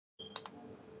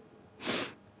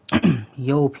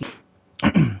Yo,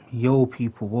 yo,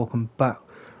 people, welcome back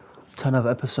to another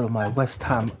episode of my West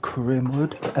Ham career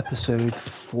mode, episode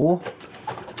 4.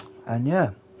 And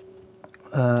yeah,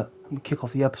 we kick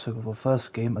off the episode with our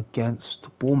first game against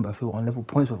Bournemouth, who are on level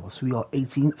points with us. We are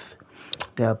 18th,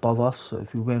 they're above us, so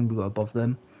if we win, we go above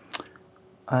them.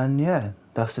 And yeah,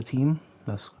 that's the team.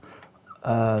 That's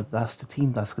the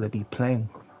team that's going to be playing.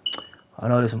 I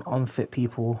know there's some unfit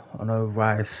people. I know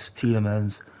Rice,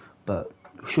 Tielemans, but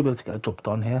we should be able to get a job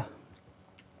done here.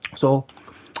 So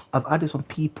I've added some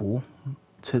people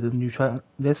to the new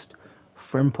list.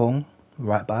 Frimpong,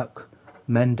 right back,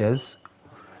 Mendes,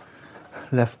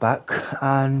 left back,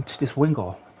 and this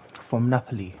winger from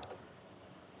Napoli,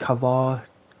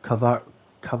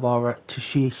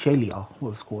 Kvaratskhelia,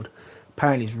 what it's called.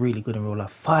 Apparently he's really good in real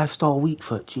life. 5-star weak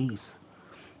foot, jeez.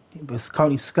 But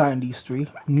currently scouting these three.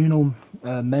 Nuno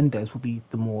Mendes will be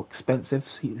the more expensive.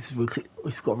 He's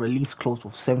got a release clause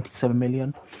of 77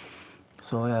 million.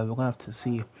 So yeah, we're gonna have to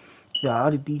see. Yeah, I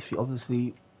added these three.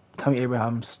 Obviously, Tammy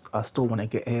Abraham, I still want to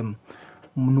get him.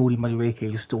 Nuri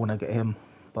Madueke, still want to get him.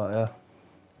 But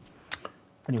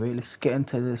anyway, let's get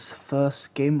into this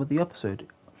first game of the episode.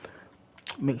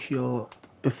 Make sure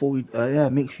make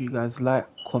sure you guys like,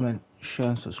 comment,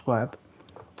 share, and subscribe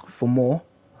for more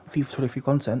FIFA 23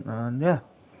 content. And yeah,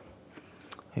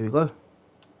 here we go.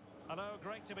 Hello,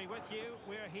 great to be with you.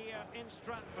 We're here in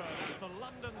Stratford at the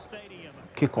London Stadium.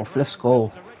 Kick off, let's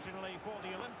go. Originally for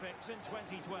the Olympics in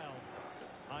 2012.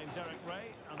 I'm Derek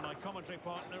Ray, and my commentary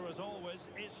partner, as always,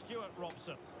 is Stuart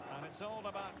Robson. And it's all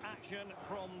about action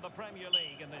from the Premier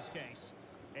League in this case.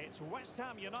 It's West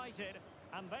Ham United,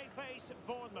 and they face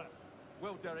Bournemouth.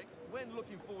 Well, Derek, when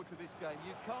looking forward to this game,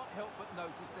 you can't help but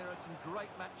notice there are some great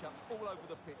matchups all over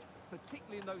the pitch,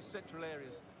 particularly in those central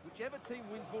areas. Whichever team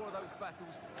wins more of those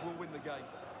battles will win the game.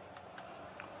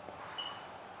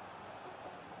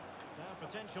 Now,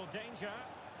 potential danger.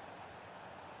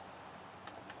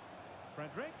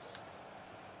 Fredericks.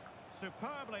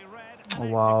 Superbly read and Oh,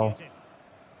 wow. executed.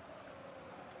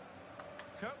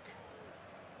 Cook.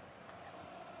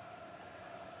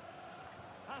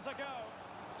 Has a go.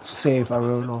 Save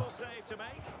Areola. Save to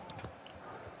make.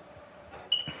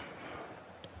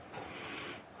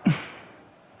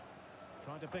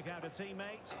 Trying to pick out a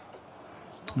teammate.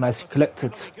 Nicely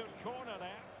collected. Good corner there.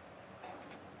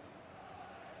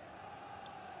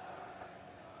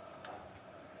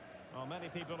 Well, many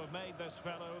people have made this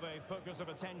fellow the focus of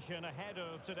attention ahead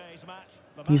of today's match.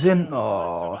 He's in.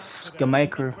 Oh,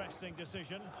 Skamaker. Interesting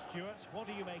decision. Stuart, what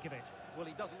do you make of it? Well,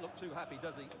 he doesn't look too happy,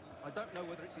 does he? I don't know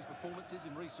whether it's his performances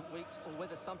in recent weeks or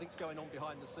whether something's going on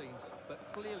behind the scenes, but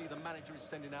clearly the manager is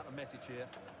sending out a message here.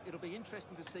 It'll be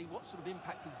interesting to see what sort of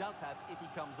impact he does have if he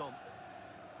comes on.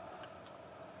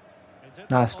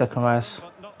 Nice, second Rice.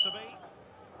 But not to be.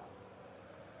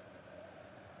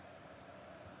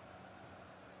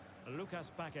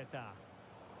 Lucas Paqueta.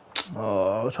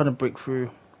 Oh, we're trying to break through.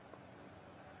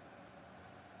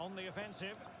 On the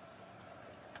offensive.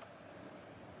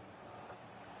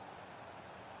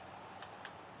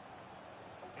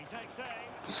 He takes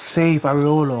aim. Save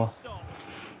Areola.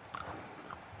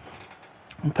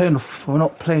 We're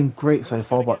not playing great so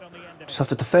far, but just have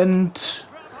to defend.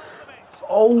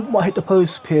 Oh, might hit the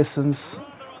post, Pearson's.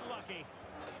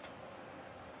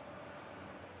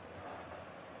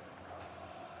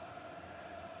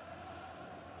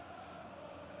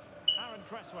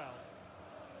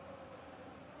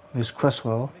 Here's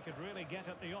Cresswell. He could really get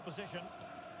at the opposition.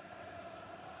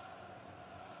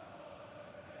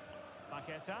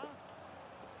 Paqueta.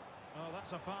 Oh,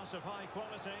 that's a pass of high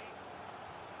quality.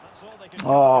 That's all they can do.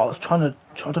 Oh, I was trying to.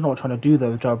 I don't know what I'm trying to do there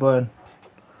with Bowen.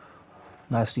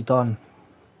 Nicely done.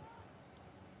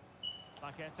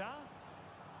 Paqueta.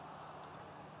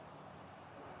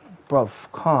 Bruv,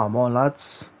 come on,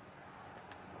 lads.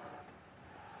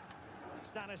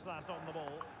 Stanislas on the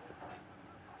ball.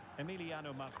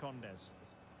 Emiliano Marcondes.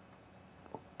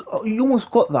 Oh, you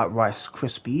almost got that, Rice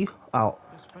Crispy out.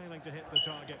 Just failing to hit the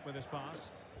target with his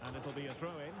pass, and it'll be a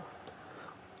throw-in.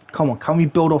 Come on, can we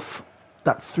build off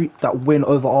that win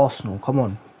over Arsenal? Come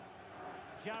on.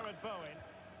 Jared Bowen.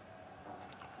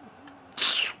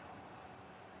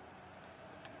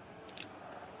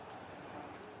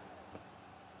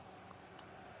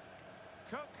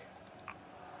 Cook.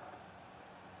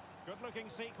 Good-looking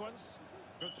sequence.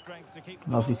 Good strength to keep.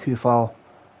 Lovely coup foul.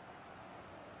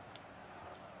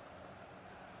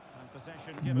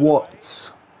 What?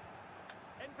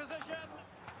 In position.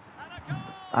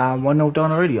 And 1-0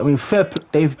 down already. I mean,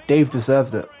 they've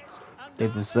deserved it.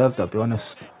 They've deserved it, I'll be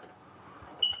honest.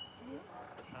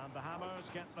 And the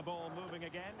Hammers get the ball moving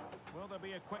again. Will there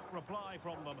be a quick reply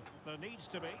from them? There needs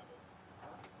to be.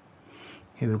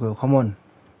 Here we go. Come on.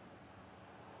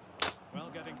 Well,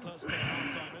 getting close to the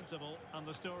half-time interval, and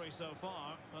the story so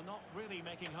far, they're not really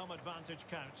making home advantage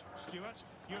count. Stuart,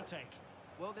 your take?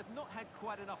 Well, they've not had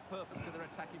quite enough purpose to their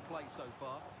attacking play so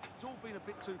far. It's all been a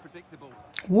bit too predictable.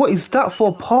 What is that for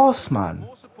a pass, man?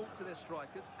 More support to their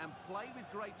strikers and play with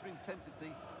greater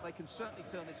intensity. They can certainly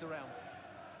turn this around.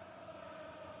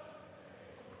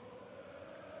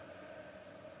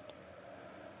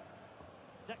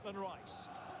 Declan Rice.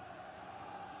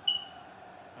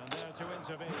 And there to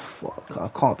intervene. Fuck, I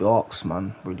can't be arsed,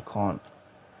 man. Really can't.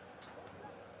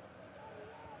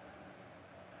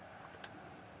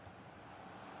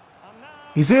 And now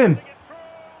He's in. passing it through,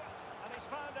 and he's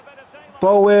found a bit of daylight.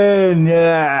 Bowen,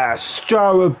 yeah.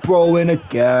 Jared Bowen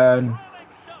again. Thrilling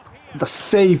stuff here. The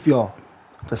saviour.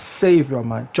 The saviour,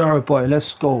 man. Jared Bowen,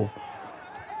 let's go.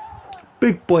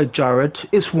 Big boy Jared.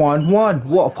 It's 1-1.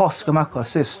 What a pass, Skamaka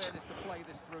assist. Awareness to play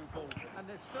this through ball, and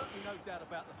there's certainly no doubt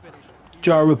about the finish.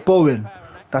 Jared Bowen.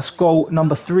 That's goal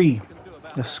number 3.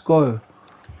 Let's go.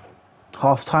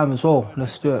 Half time as well.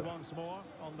 Let's do it. Once more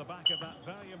on the back of that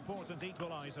very important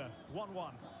equaliser. 1-1.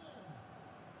 Well,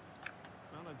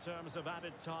 in terms of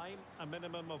added time, a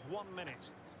minimum of 1 minute.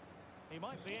 He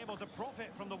might be able to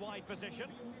profit from the wide position.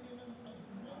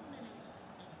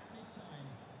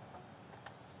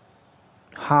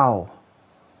 How?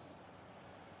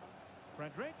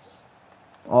 Fredericks.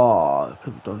 Oh,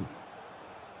 could have done.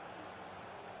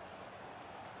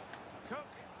 Cook.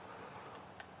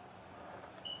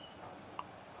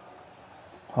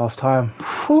 Half time.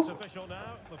 It's official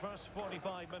now, the first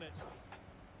 45 minutes.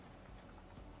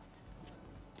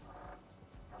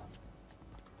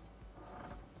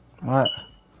 Right.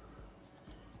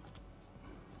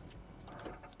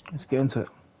 Let's get into it.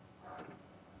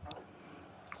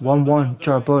 1-1,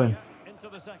 Jared Bowen. Into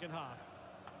the second half.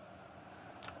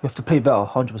 We have to play better,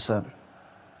 100%.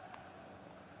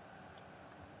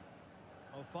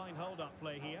 Oh, fine hold-up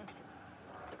play here.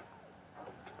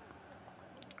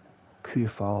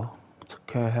 Kufal to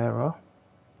Kahera.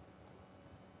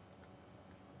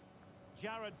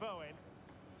 Jared Bowen.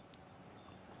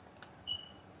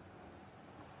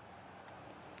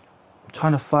 I'm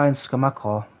trying to find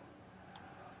Skamaka.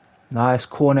 Nice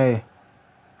corner.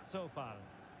 So far.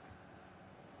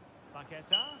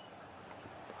 Paqueta.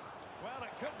 Well, it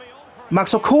could be on for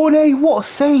Max O'Corney, what a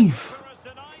save! Has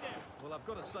denied it. Well, I've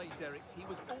got to say, Derek, he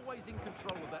was always in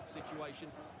control of that situation.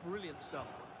 Brilliant stuff.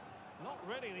 Not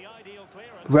really the ideal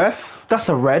clearance. Ref, that's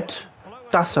a red.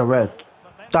 That's a red.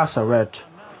 That's a red.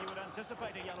 And now you would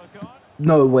anticipate a yellow card.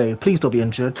 No way, please don't be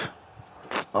injured.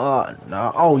 Oh,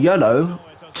 no. Oh, yellow. So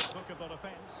it as a bookable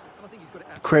offence. And I think he's got it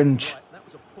absolutely Cringe. right. That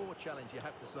was a poor challenge, you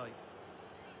have to say.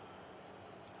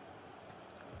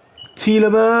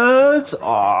 Tielemans.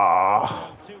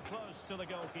 Ah. Too close to the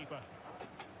goalkeeper.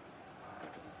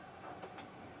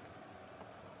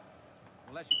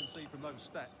 Well, as you can see from those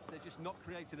stats, they're just not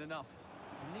creating enough.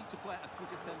 You need to play at a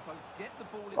quicker tempo, get the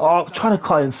ball into Oh, the trying to zone,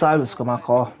 cut inside with players in the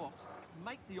Skamaka. box,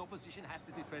 make the opposition have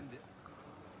to defend it.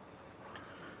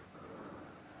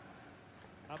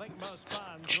 I think most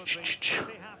fans would be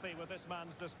pretty happy with this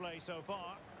man's display so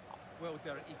far. Well,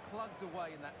 Derek, he plugged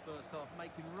away in that first half,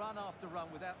 making run after run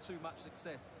without too much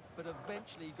success, but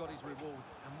eventually he got his reward,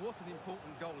 and what an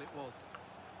important goal it was.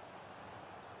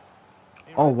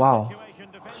 He Oh, read the wow. situation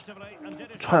defensively and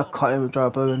did his Trying to job. cut in with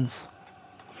Jared Bowens.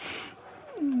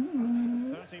 30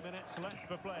 minutes left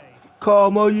for play.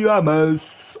 Come on, you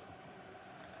hammers.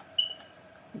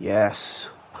 Yes.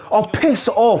 Oh, piss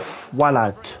off,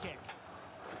 Wallad. Free kick.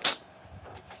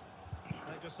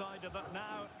 They've decided that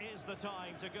now is the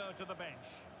time to go to the bench.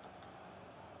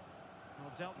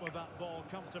 Well, dealt with that ball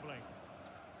comfortably.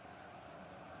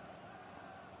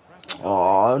 Pressing Oh,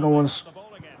 hard, no one's the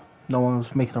ball again. no one's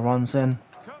making the runs in.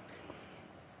 Cook.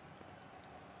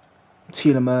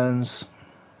 Tielemans.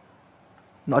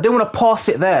 No, I didn't want to pass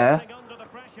it there. Getting under the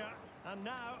pressure, and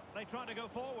now they try to go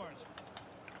forward.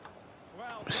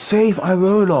 Well, Save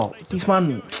Irola. These man.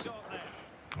 he got there.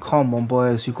 Come on,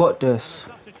 boys. You got this.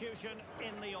 And a substitution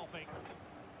in the offing.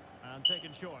 And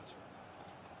taken short.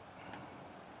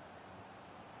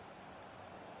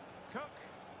 Cook.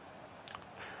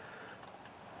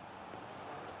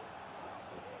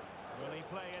 Will he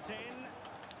play it in?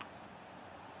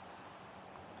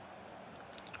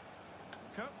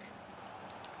 Cook.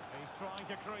 He's trying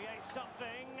to create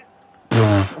something.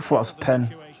 I thought it was a The pen.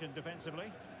 situation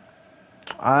defensively.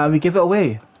 We give it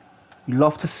away. You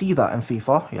love to see that in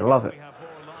FIFA. You love it. We have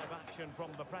more live action from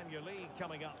the Premier League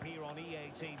coming up here on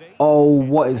EA TV. Oh, It's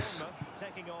what is... Bournemouth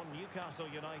taking on Newcastle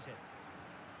United.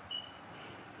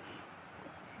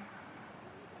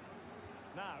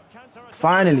 Now, counter-attack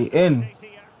Finally, in. possibilities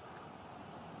here.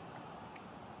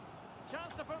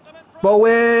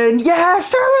 Bowen! Yes,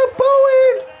 Jared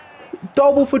Bowen!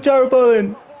 Double for Jared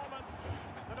Bowen!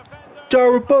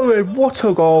 Jared Bowen, what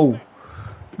a goal!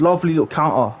 Lovely little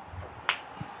counter.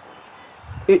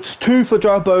 It's 2 for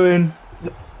Jared Bowen.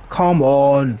 Come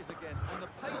on. Again, and the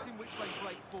pace in which they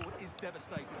break forward is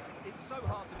devastating. It's so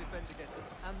hard to defend against,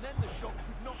 and then the shot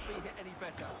could not be hit any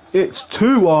better. It's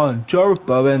 2-1. Jared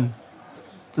Bowen,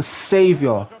 the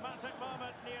saviour.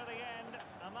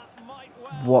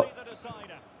 What?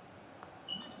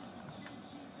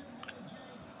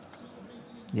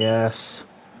 Yes.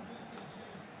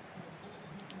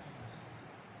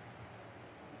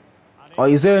 Oh,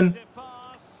 he's in.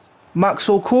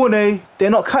 Maxwell Cornet. They're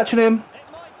not catching him.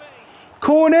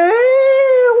 Cornet!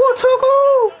 What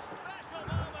a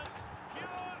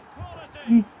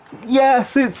goal!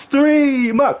 Yes, it's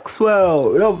 3.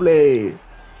 Maxwell. Lovely. Well,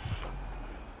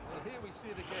 here we see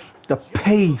it again. The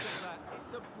pace.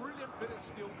 It's a brilliant bit of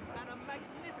skill and a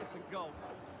magnificent goal.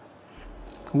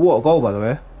 What a goal, by the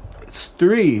way. It's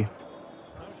 3. No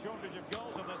shortage of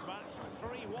goals in this match.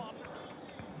 3-1.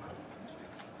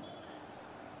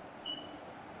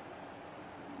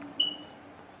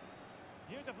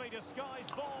 Beautifully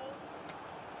disguised ball.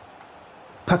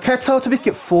 Paqueta to make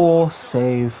it 4.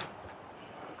 Save.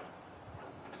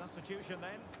 Substitution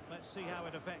then. Let's see how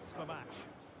it affects the match.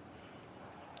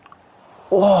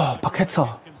 Oh,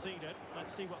 Paqueta. Conceded.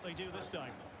 Let's see what they do this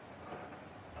time.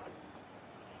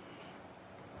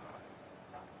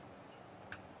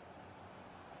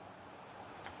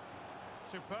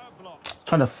 Superb block.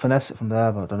 Trying to finesse it from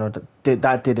there, but I don't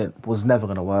know. Was never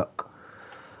going to work.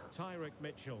 Tyrick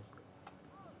Mitchell.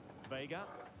 Vega.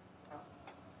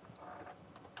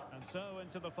 And so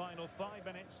into the final 5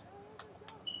 minutes.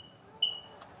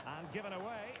 And given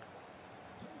away.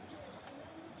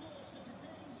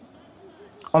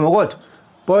 Oh my god.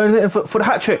 Bowen hitting for the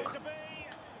hat-trick.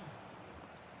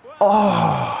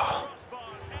 Oh.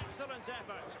 Excellent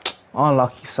effort.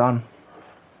 Unlucky, son.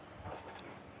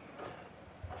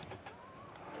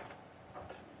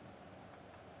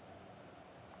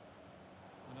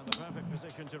 Another perfect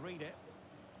position to read it.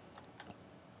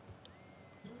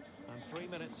 And 3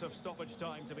 minutes of stoppage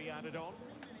time to be added on.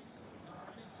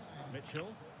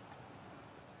 Mitchell.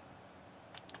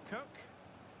 Cook.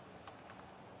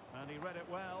 And he read it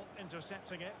well,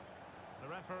 intercepting it. The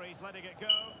referee's letting it go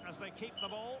as they keep the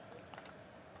ball.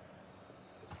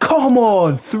 Come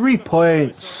on, 3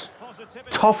 points.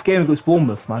 Tough game against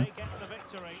Bournemouth, man.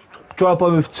 Draw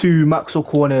Bowen with 2, Maxwell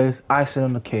Corner, icing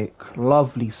on the cake.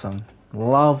 Lovely, son.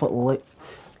 Lovely.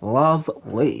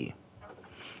 Lovely.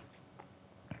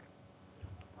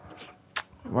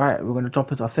 Right, we're going to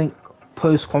jump into, I think,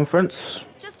 post-conference.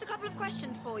 Just a couple of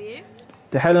questions for you.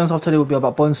 The headlines of today will be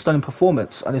about Bowen's stunning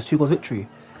performance and his 2-goal victory.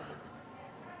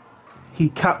 He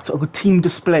capped a good team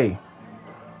display.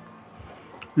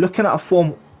 Looking at a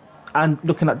form and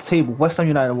looking at the table, West Ham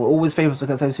United were always favourites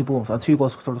against FC Bournemouth and 2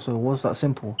 goals, so it was that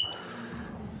simple.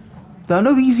 There are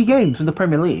no easy games in the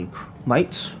Premier League,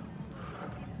 mates.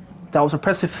 That was an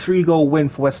impressive 3-goal win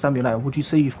for West Ham United. Would you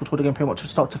say you've controlled the game pretty much from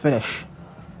start to finish?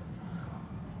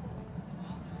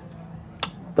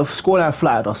 The scoreline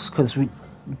flattered us because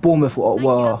Bournemouth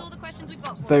were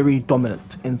very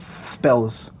dominant in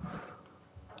spells.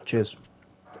 Cheers.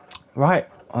 Right,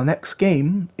 our next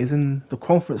game is in the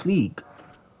Conference League.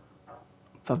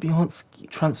 Fabianski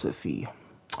transfer fee.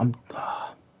 I'm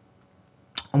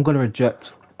gonna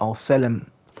reject. I'll sell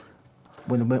him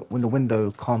when the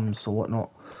window comes or whatnot.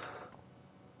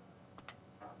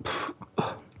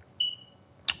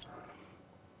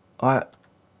 Alright,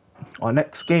 our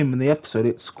next game in the episode,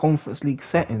 it's Conference League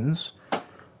settings,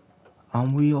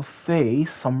 and we will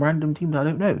face some random team that I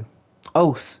don't know.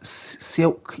 Oh,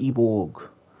 Silkeborg.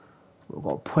 We've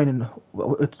got a point in.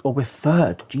 Or we're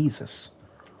 3rd. Jesus.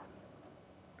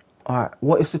 Alright,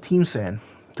 what is the team saying?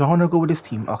 Do I want to go with this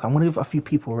team? Okay, I'm going to give a few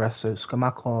people rest. So,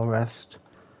 Skamaka rest.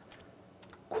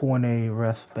 Cornet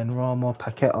rest. Benrahma.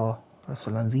 Paqueta. Rest.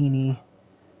 Lanzini.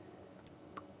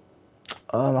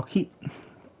 I'll keep.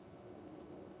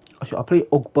 Actually, I'll play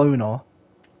Ogbonna.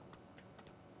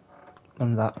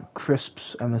 And that.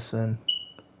 Crisps. Emerson.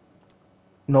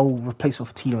 No replacement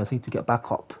for Tielemans. I need to get back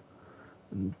up.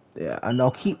 Yeah, and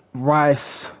I'll keep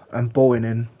Rice and Bowen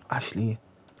in. Actually,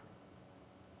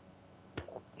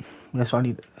 yeah. So I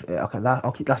need. Yeah, okay,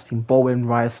 I'll keep that team. Bowen,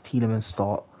 Rice, Tielemans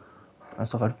start and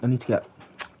stuff. I need to get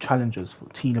challengers for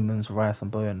Tielemans, Rice,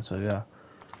 and Bowen. So yeah,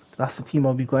 that's the team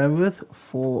I'll be going with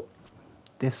for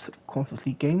this Conference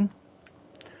League game.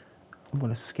 I'm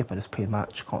gonna skip a display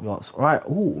match. Can't be asked. All right.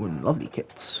 Ooh, lovely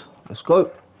kits. Let's go.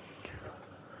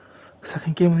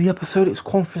 Second game of the episode, it's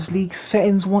Conference League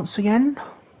settings once again.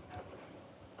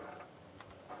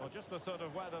 Well, just the sort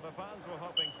of weather the fans were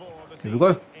hoping for this Here we go.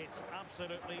 evening. It's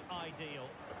absolutely ideal.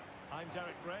 I'm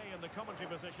Derek Ray in the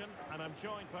commentary position, and I'm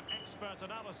joined for expert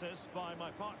analysis by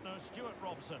my partner Stuart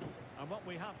Robson. And what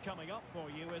we have coming up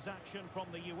for you is action from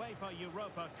the UEFA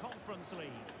Europa Conference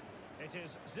League. It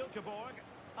is Zilkeborg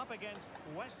up against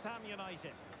West Ham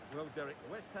United. Well, Derek,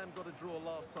 West Ham got a draw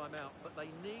last time out, but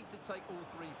they need to take all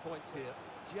 3 points here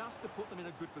just to put them in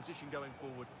a good position going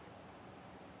forward.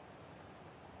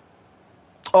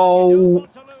 You don't Oh,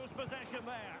 want to lose possession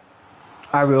there.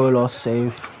 Areola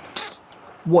save.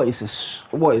 What is this?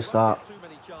 What is Won't that? get too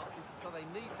many chances, so they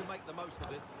need to make the most of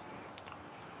this.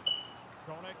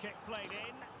 Corner kick played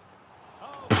in.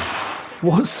 Oh,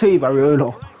 What save,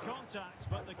 Areola? great contact,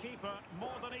 but the keeper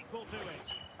more than equal to it.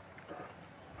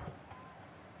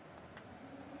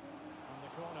 And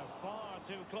the corner far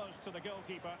too close to the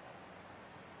goalkeeper.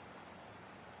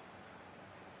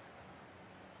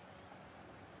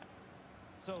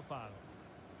 So far.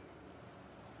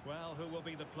 Well, who will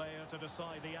be the player to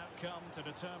decide the outcome, to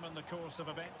determine the course of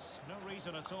events? No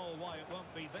reason at all why it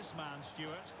won't be this man,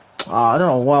 Stuart. I don't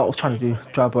know what I was trying to do.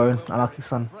 Bowen, I like his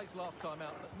son. Race last time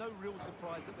out, but no real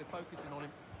surprise that we're focusing on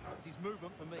him. It's his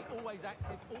movement for me, always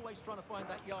active, always trying to find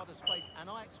that yard of space, and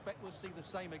I expect we'll see the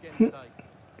same again today.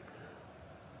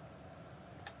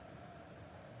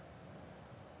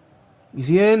 Is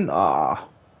he in? Ah,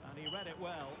 And he read it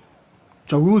well.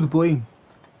 Giroud boy.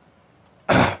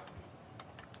 Goyani.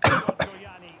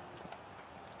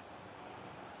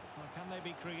 Well, can they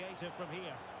be creative from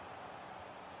here?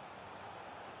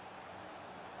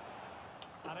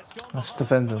 And it's gone That's behind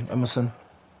defender, for the goal. Emerson.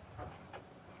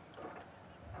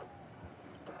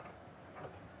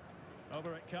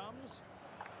 Over it comes.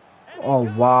 Oh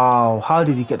wow, how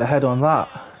did he get the head on that?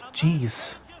 Jeez.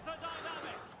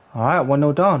 Alright,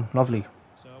 1-0 down. Lovely.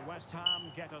 So West Ham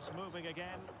get us moving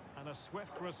again, and a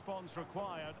swift response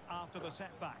required after the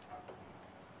setback.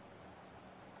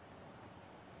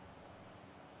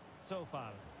 So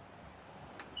far.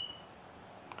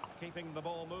 Keeping the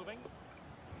ball moving.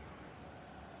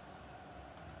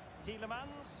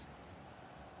 Tielemans.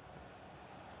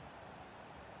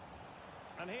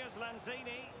 And here's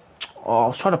Lanzini. Oh, I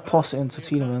was trying to pass it into The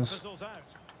attack Tielemans. fizzles out.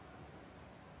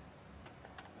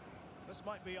 This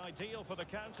might be ideal for the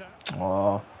counter.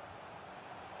 Oh,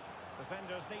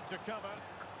 Defenders need to cover.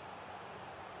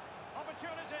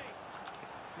 Opportunity.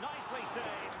 Nicely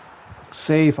saved.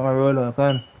 save from Areola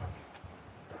again.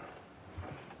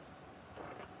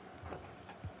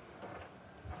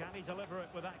 Can he deliver it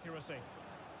with accuracy?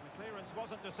 The clearance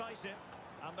wasn't decisive,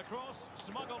 and the cross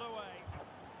smuggled away.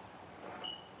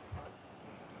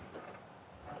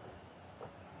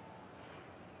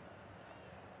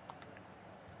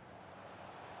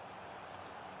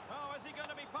 Oh, is he going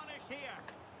to be punished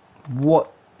here?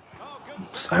 What? Oh, good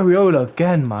It's save. Areola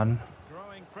again, man.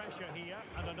 Growing pressure here,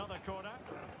 and another corner.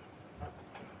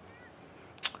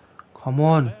 Come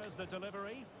on. There's the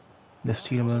delivery. This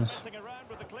He wasn't Tielemans. messing around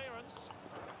with the clearance.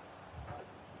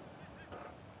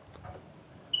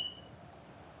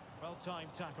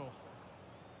 Well-timed tackle.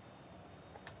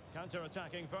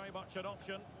 Counter-attacking, very much an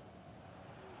option.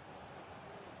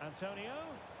 Antonio.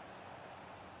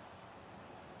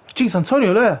 Jeez,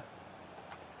 Antonio there.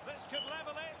 This could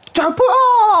level it. Jump!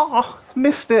 Oh,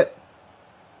 missed it.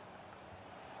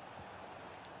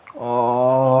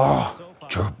 Oh, So far.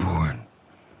 Joe Bowen.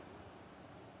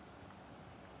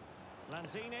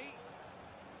 Lanzini.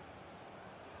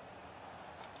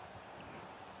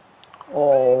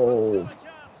 Oh, Still a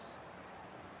chance.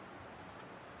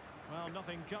 Well,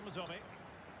 nothing comes of it.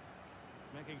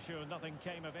 Making sure nothing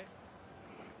came of it.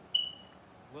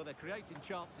 Well, they're creating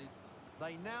chances.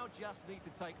 They now just need to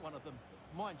take one of them.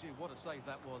 Mind you, what a save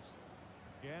that was.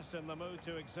 Yes, in the mood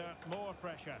to exert more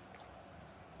pressure.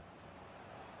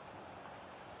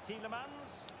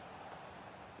 Tielemans.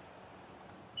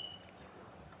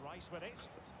 Rice with it.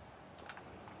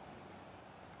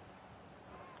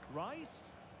 Rice.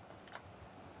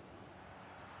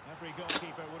 Every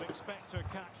goalkeeper would expect to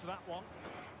catch that one.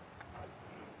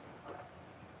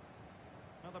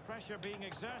 Now the pressure being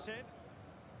exerted.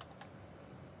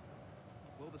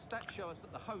 Well, the stats show us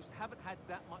that the hosts haven't had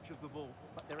that much of the ball,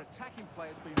 but their attacking play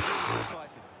has been really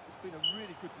decisive. It's been a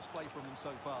really good display from them so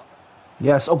far.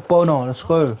 yes. Oh, Bono, let's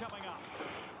go. Coming up.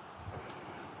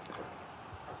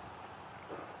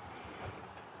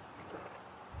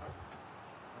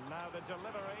 And now the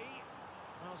delivery.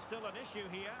 Well, still an issue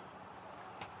here.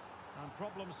 And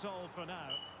problem solved for now.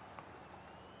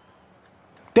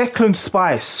 Declan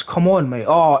Spice, come on, mate.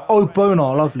 Oh,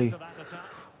 Bono, lovely. To that attack.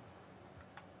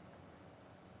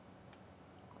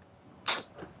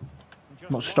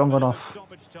 Just Not 1 strong minute of enough.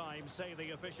 Stoppage time, say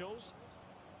the officials.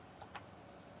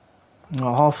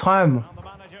 Half time. And the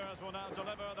managers will now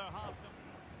deliver their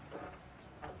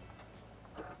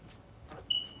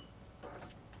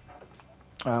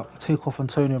half. Take off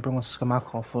Antonio, bring on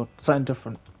Skamaka for something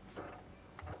different.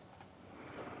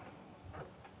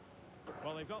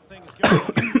 Well, they've got things going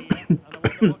here, and I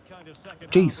wonder what kind of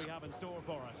second Jeez. half we have in store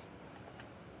for us.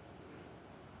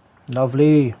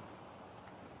 Lovely.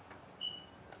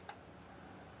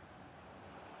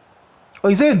 Oh,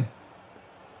 he's in.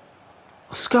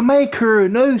 Skamaker,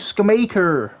 no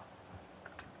Skamaker.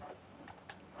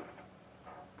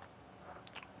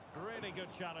 Really good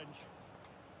challenge.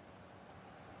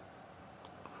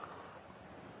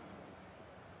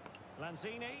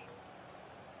 Lanzini.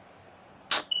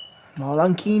 No,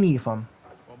 Lankini, fam.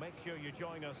 Well, make sure you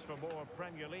join us for more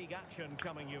Premier League action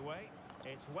coming your way.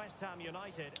 It's West Ham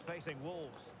United facing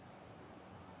Wolves.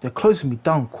 They're closing me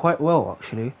down quite well,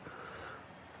 actually.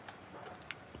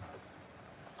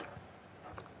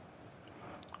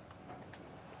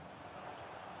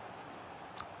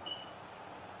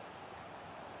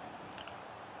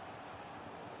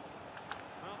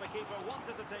 Well, the keeper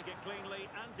wanted to take it cleanly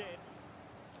and did.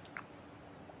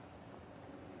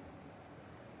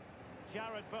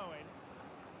 Jared Bowen.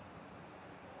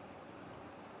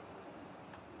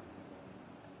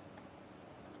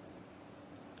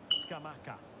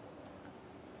 Skamaka.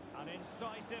 An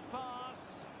incisive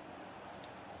pass.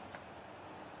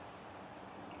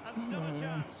 And still a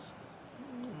chance.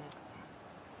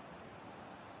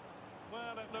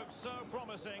 Well, it looks so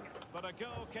promising, but a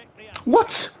goal kicked the action.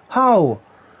 What? How?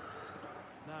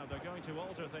 Now they're going to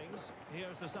alter things.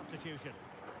 Here's the substitution.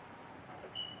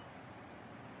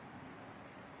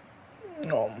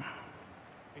 Oh.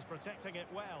 He's protecting it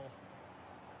well.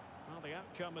 Well, the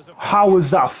outcome is a... How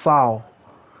was that foul?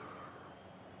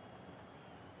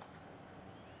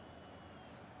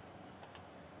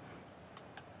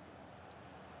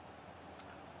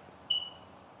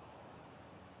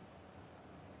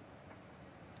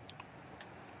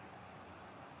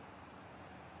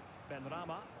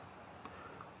 Benrahma.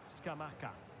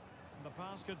 Skamaka. The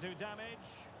pass could do damage.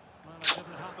 Well, it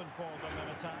didn't happen for them in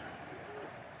attack.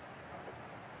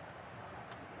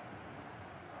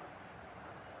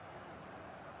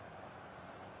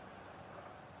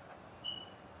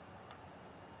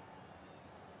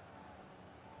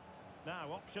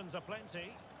 Now, options are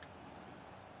plenty.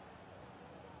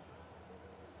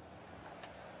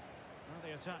 Well,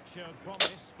 the attack showed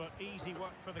promise, but easy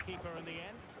work for the keeper in the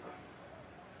end.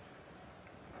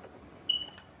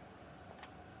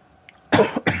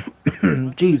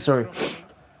 Geez, sorry.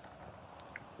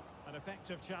 An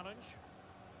effective challenge.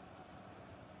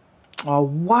 Oh,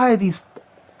 why are these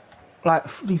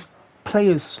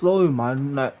players slow,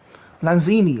 man? Like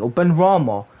Lanzini or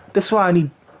Benrahma. That's why I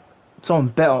need someone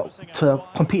better to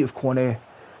compete with Cornet,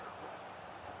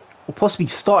 or possibly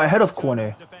start ahead of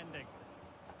Cornet.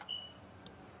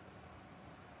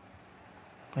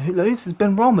 Who this is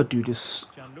Benrahma do this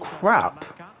crap?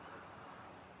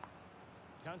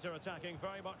 Counter-attacking,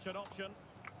 very much an option.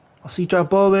 I see Jared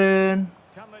Bowen.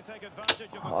 Can they take advantage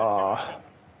of the situation?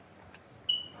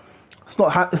 It's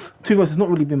not. To be honest, it's not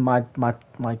really been my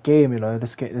game. You know,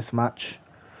 this match.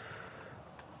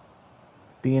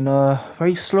 Being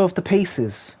very slow off the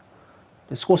paces.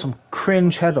 They scored some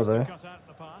cringe header though. I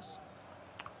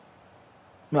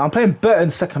mean, I'm playing better in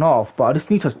the second half, but I just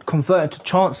need to convert into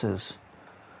chances.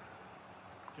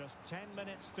 Just 10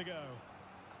 minutes to go.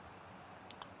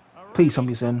 Please,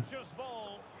 somebody's in.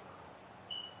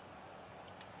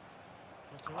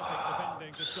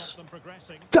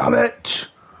 Damn it!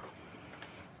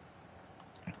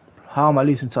 How am I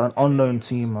losing to an unknown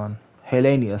team, man?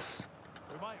 Hellenius.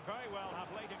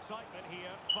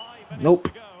 Nope.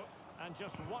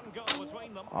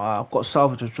 I've got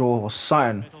salvage a draw or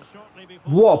sign.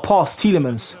 What a pass,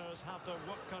 Tielemans.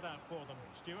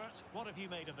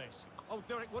 Oh,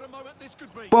 Derek, what a moment this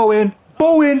could be. Bowen,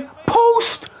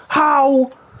 post.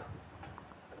 How?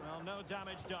 Well, no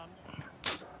damage done.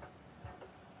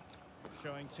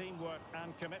 Showing teamwork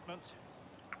and commitment.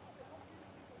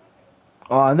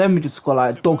 Oh, and then we just got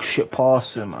like dog shit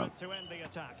passing, man.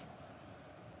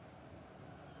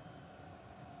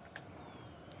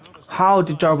 How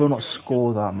did Jarbo not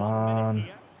score that, man?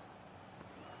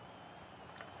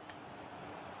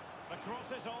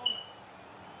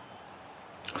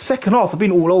 Second half, I've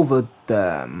been all over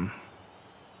them.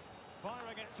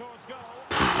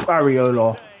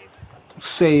 Areola.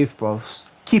 Save, bro.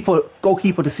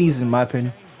 Goalkeeper of the season, in my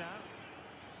opinion.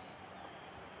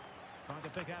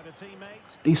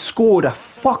 They scored a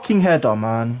fucking header,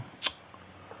 man.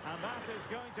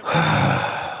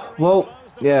 Well,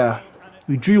 yeah.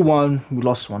 We drew one, we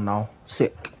lost one now.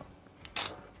 Sick.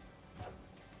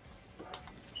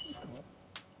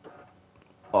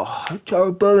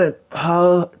 Jared Bowen,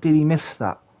 how did he miss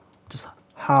that? Just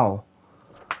how?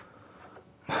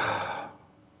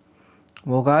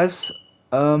 Well, guys,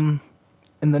 in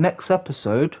the next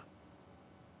episode,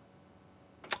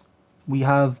 we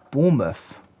have Bournemouth.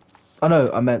 Oh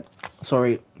no,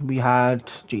 sorry, we had,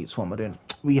 jeez, what am I doing?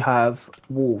 We have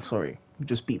Wolves, sorry, we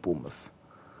just beat Bournemouth.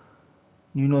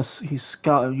 You know, he's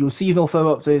scouting, you'll see no further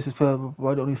updates, it's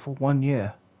only for 1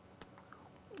 year.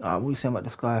 What are you saying about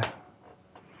this guy?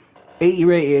 80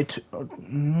 rated,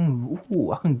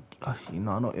 ooh, I can, actually,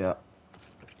 no, not yet.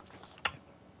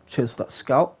 Cheers for that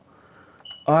scout.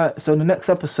 Alright, so in the next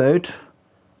episode,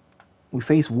 we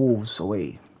face Wolves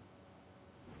away.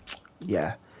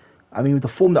 Yeah. I mean, with the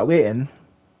form that we're in,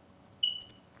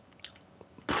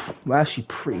 we're actually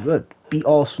pretty good. Beat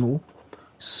Arsenal.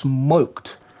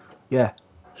 Smoked. Yeah.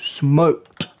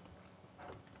 Smoked.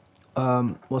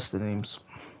 What's the names?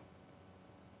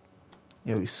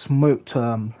 Yeah, we smoked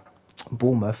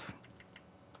Bournemouth.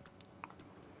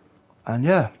 And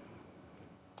yeah.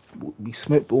 We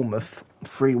smoked Bournemouth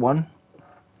 3-1.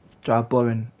 Jared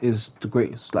Bowen is the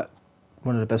greatest, like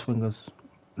one of the best wingers,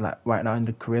 like right now in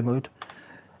the career mode.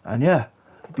 And yeah,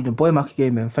 it's been a Boy Mackie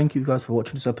Gaming. Thank you guys for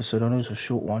watching this episode. I know it's a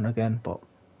short one again, but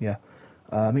yeah.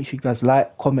 Make sure you guys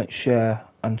like, comment, share,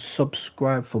 and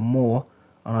subscribe for more.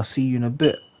 And I'll see you in a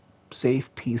bit. Safe,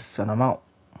 peace, and I'm out.